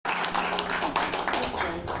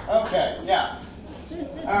Okay, yeah.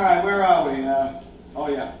 All right, where are we? Oh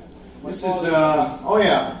yeah. This is oh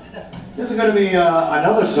yeah. This is going to be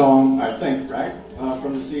another song, I think, right,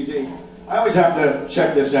 from the CD. I always have to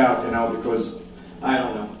check this out, you know, because I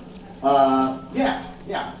don't know. Yeah.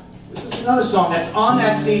 This is another song that's on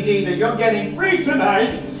that CD that you're getting free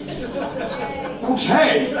tonight.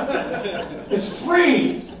 Okay. It's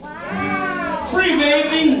free. Wow. Free,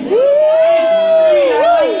 baby. Woo!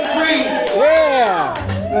 It's free. Yeah.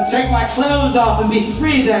 I'm gonna take my clothes off and be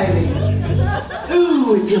free, baby.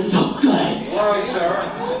 Ooh, it feels so good. All right, sir.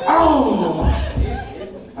 Oh.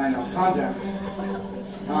 I know. Calm down.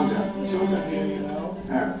 Calm down.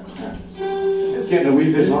 All right. It's getting a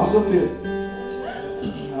wee bit awesome here.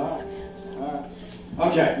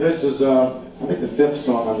 Okay, this is I think the 5th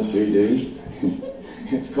song on the CD.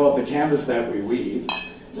 It's called "The Canvas That We Weave."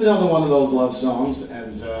 It's another one of those love songs,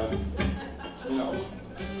 and you know,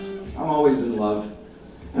 I'm always in love.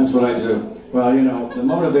 That's what I do. Well, you know, the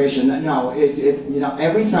motivation. No, you know,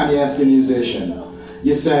 every time you ask a musician,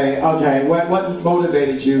 you say, "Okay, what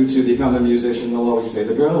motivated you to become a musician?" They'll always say,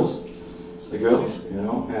 "The girls, you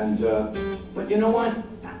know." And but you know what?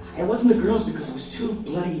 It wasn't the girls because I was too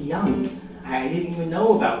bloody young. I didn't even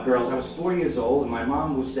know about girls. I was 4 years old, and my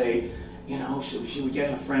mom would say, you know, she would get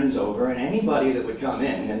her friends over, and anybody that would come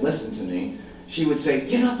in and listen to me, she would say,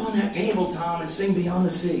 "Get up on that table, Tom, and sing Beyond the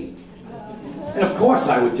Sea." And of course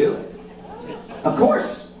I would do it. Of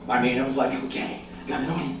course. I mean, it was like, okay, got an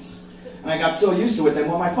audience. And I got so used to it that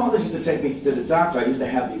when my father used to take me to the doctor, I used to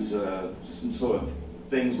have these some sort of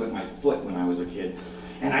things with my foot when I was a kid.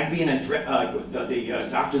 And I'd be in the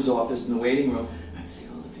doctor's office in the waiting room. I'd see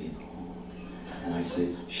all the people. And I'd say,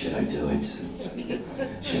 should I do it?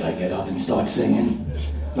 Should I get up and start singing?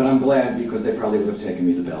 But I'm glad because they probably would have taken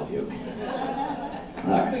me to Bellevue.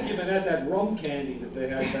 I think you even had that rum candy that they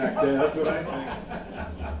had back there. That's what I think.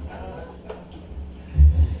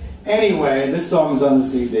 Anyway, this song is on the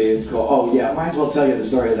CD. It's called, oh yeah, might as well tell you the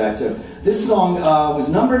story of that too. This song was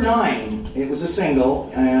number 9. It was a single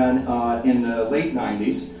and in the late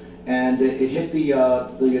 90s. And it hit the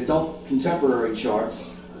adult contemporary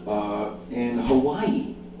charts in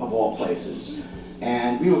Hawaii, of all places.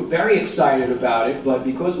 And we were very excited about it, but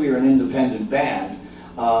because we were an independent band,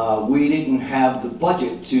 we didn't have the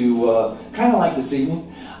budget to, kind of like this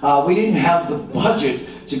evening, we didn't have the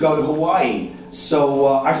budget to go to Hawaii. So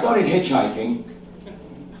I started hitchhiking,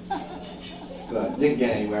 but didn't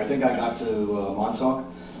get anywhere. I think I got to Montauk.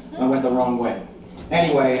 I went the wrong way.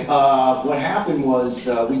 Anyway, what happened was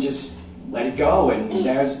we just let it go, and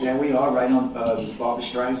there we are, right on, it was Barbra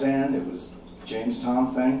Streisand, it was James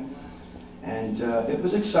Tom thing. And it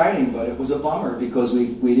was exciting, but it was a bummer because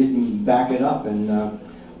we didn't back it up. And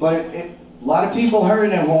but a lot of people heard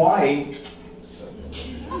it in Hawaii.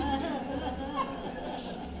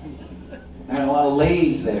 I had a lot of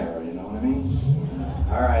lays there, you know what I mean?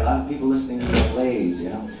 All right, a lot of people listening to the lays, you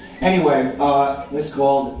know. Anyway, this is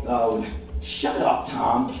called, shut up,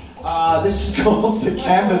 Tom. This is called "The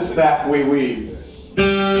Canvas That We Weave."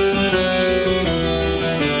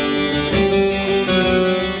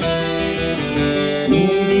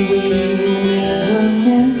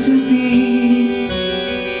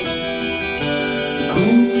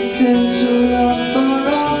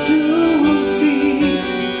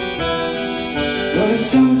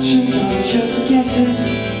 Assumptions are just guesses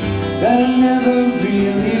that are never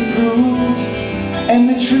really proved, and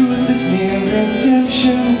the truth is near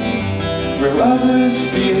redemption, where others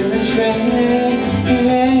feel betrayed.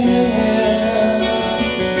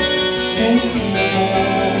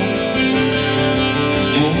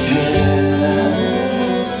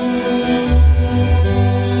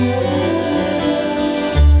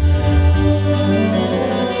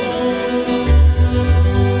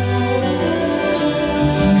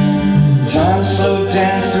 Time slow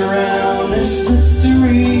danced around this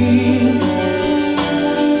mystery,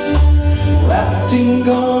 wrapped in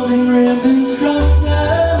golden ribbons across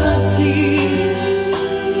the sea.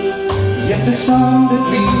 Yet the song that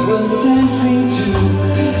we were dancing to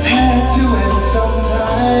had to end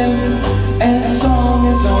sometime, and a song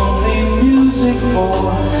is only music for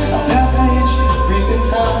a passage brief in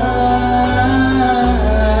time.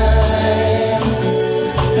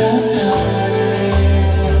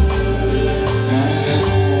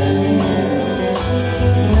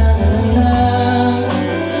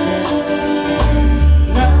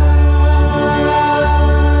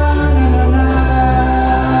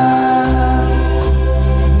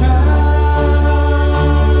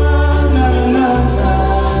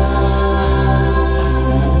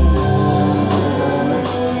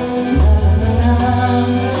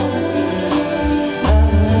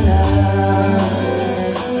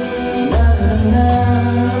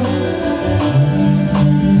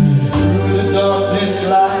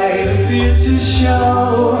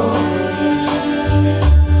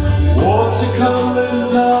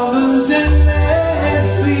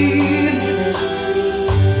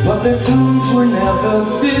 but their tones were never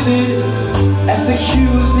vivid as the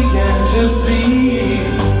hues began to bleed,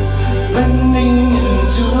 blending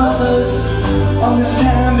into others on this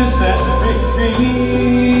canvas that we breathe.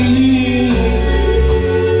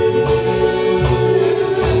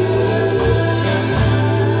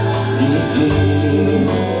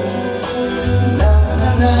 Na na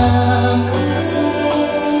na.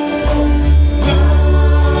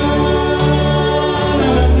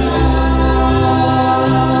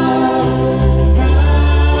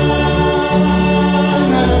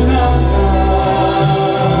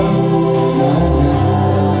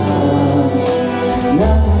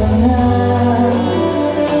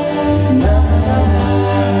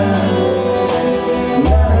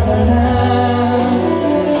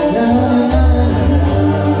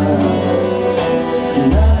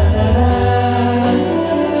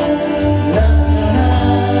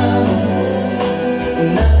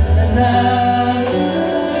 Na